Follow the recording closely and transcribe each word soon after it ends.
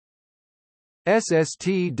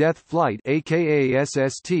SST Death Flight aka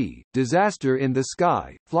SST, Disaster in the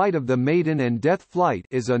Sky, Flight of the Maiden and Death Flight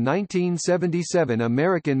is a 1977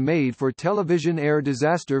 American made-for-television air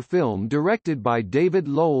disaster film directed by David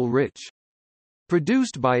Lowell Rich.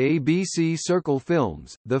 Produced by ABC Circle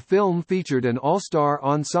Films, the film featured an all-star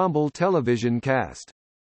ensemble television cast.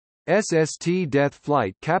 SST Death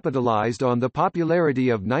Flight capitalized on the popularity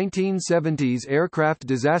of 1970s aircraft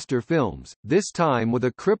disaster films, this time with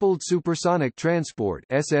a crippled supersonic transport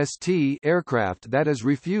 (SST) aircraft that is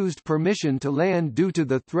refused permission to land due to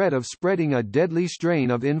the threat of spreading a deadly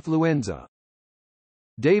strain of influenza.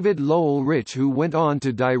 David Lowell Rich, who went on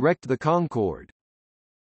to direct The Concorde.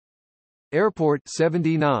 Airport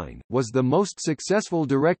 79, was the most successful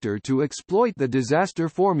director to exploit the disaster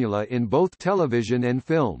formula in both television and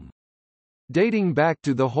film. Dating back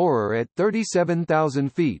to The Horror at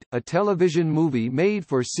 37,000 Feet, a television movie made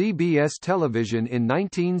for CBS television in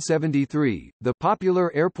 1973, the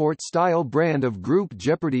popular airport-style brand of group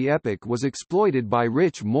Jeopardy epic was exploited by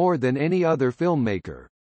Rich more than any other filmmaker.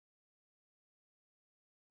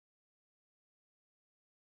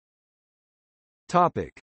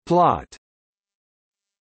 Topic. Plot.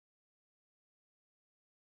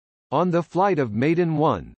 On the flight of Maiden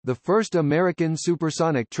 1, the first American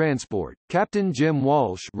supersonic transport, Captain Jim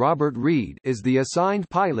Walsh Robert Reed is the assigned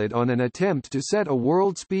pilot on an attempt to set a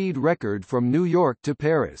world speed record from New York to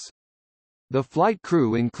Paris. The flight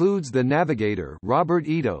crew includes the navigator Robert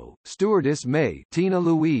Ito, stewardess May Tina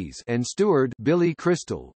Louise, and steward Billy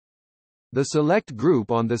Crystal. The select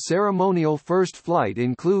group on the ceremonial first flight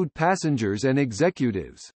include passengers and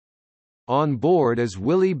executives. On board is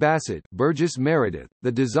Willie Bassett, Burgess Meredith,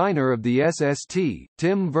 the designer of the SST,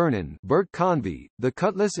 Tim Vernon, Bert Convey, the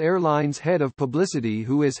Cutlass Airlines head of publicity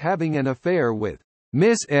who is having an affair with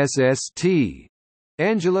Miss SST,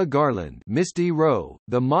 Angela Garland, Misty Rowe,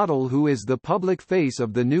 the model who is the public face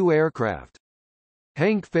of the new aircraft.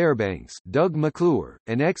 Hank Fairbanks, Doug McClure,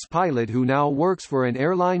 an ex-pilot who now works for an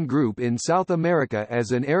airline group in South America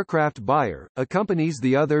as an aircraft buyer, accompanies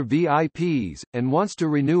the other VIPs, and wants to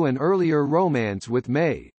renew an earlier romance with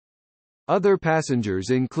May. Other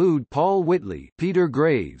passengers include Paul Whitley, Peter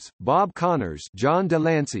Graves, Bob Connors, John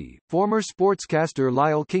Delancey, former sportscaster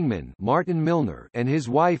Lyle Kingman, Martin Milner, and his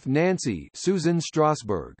wife Nancy, Susan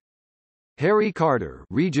Strasberg. Harry Carter,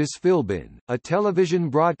 Regis Philbin, a television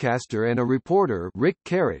broadcaster, and a reporter, Rick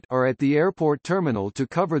Carrot, are at the airport terminal to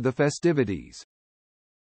cover the festivities.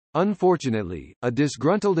 Unfortunately, a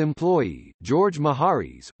disgruntled employee, George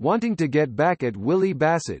Maharis, wanting to get back at Willie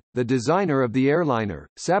Bassett, the designer of the airliner,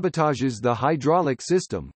 sabotages the hydraulic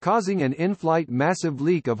system, causing an in-flight massive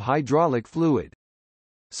leak of hydraulic fluid.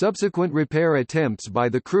 Subsequent repair attempts by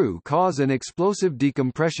the crew cause an explosive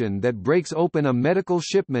decompression that breaks open a medical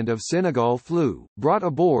shipment of Senegal flu, brought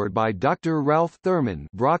aboard by Dr. Ralph Thurman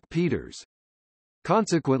Brock Peters.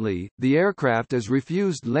 Consequently, the aircraft is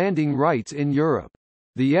refused landing rights in Europe.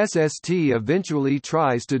 The SST eventually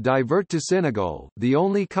tries to divert to Senegal, the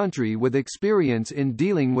only country with experience in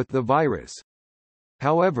dealing with the virus.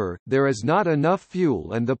 However, there is not enough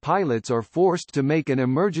fuel and the pilots are forced to make an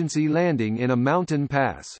emergency landing in a mountain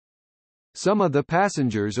pass. Some of the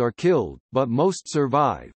passengers are killed, but most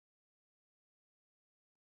survive.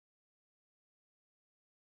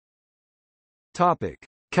 Topic.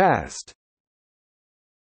 Cast.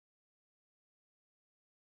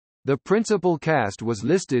 The principal cast was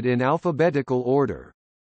listed in alphabetical order.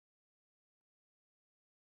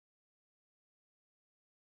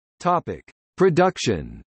 Topic.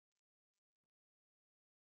 Production.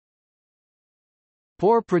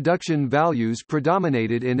 Poor production values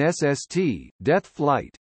predominated in SST, Death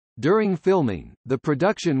Flight. During filming, the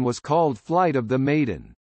production was called Flight of the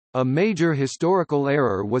Maiden. A major historical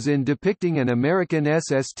error was in depicting an American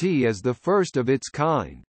SST as the first of its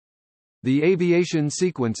kind. The aviation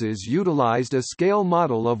sequences utilized a scale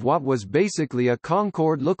model of what was basically a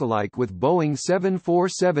Concorde lookalike with Boeing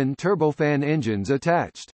 747 turbofan engines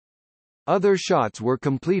attached. Other shots were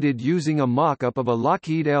completed using a mock-up of a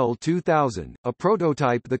Lockheed L-2000, a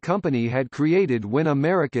prototype the company had created when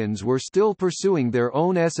Americans were still pursuing their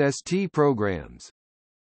own SST programs.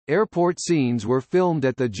 Airport scenes were filmed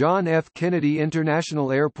at the John F. Kennedy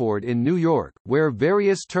International Airport in New York, where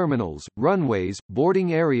various terminals, runways,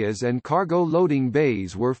 boarding areas and cargo loading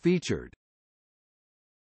bays were featured.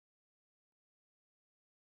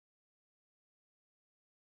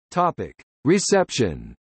 Topic.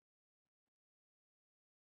 Reception.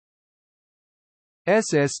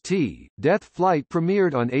 SST, Death Flight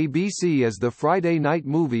premiered on ABC as the Friday night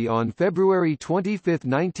movie on February 25,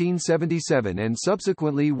 1977 and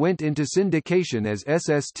subsequently went into syndication as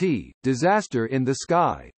SST, Disaster in the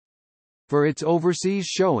Sky. For its overseas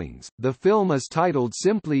showings, the film is titled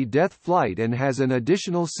simply Death Flight and has an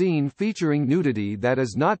additional scene featuring nudity that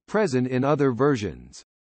is not present in other versions.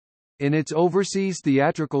 In its overseas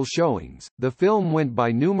theatrical showings, the film went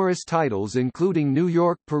by numerous titles including New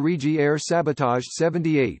York Parigi Air Sabotage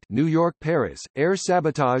 78, New York Paris, Air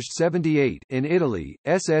Sabotage 78 in Italy,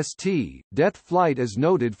 SST. Death Flight is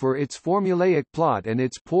noted for its formulaic plot and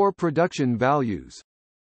its poor production values.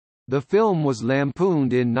 The film was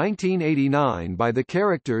lampooned in 1989 by the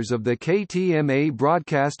characters of the KTMA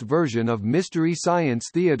broadcast version of Mystery Science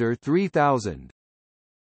Theater 3000.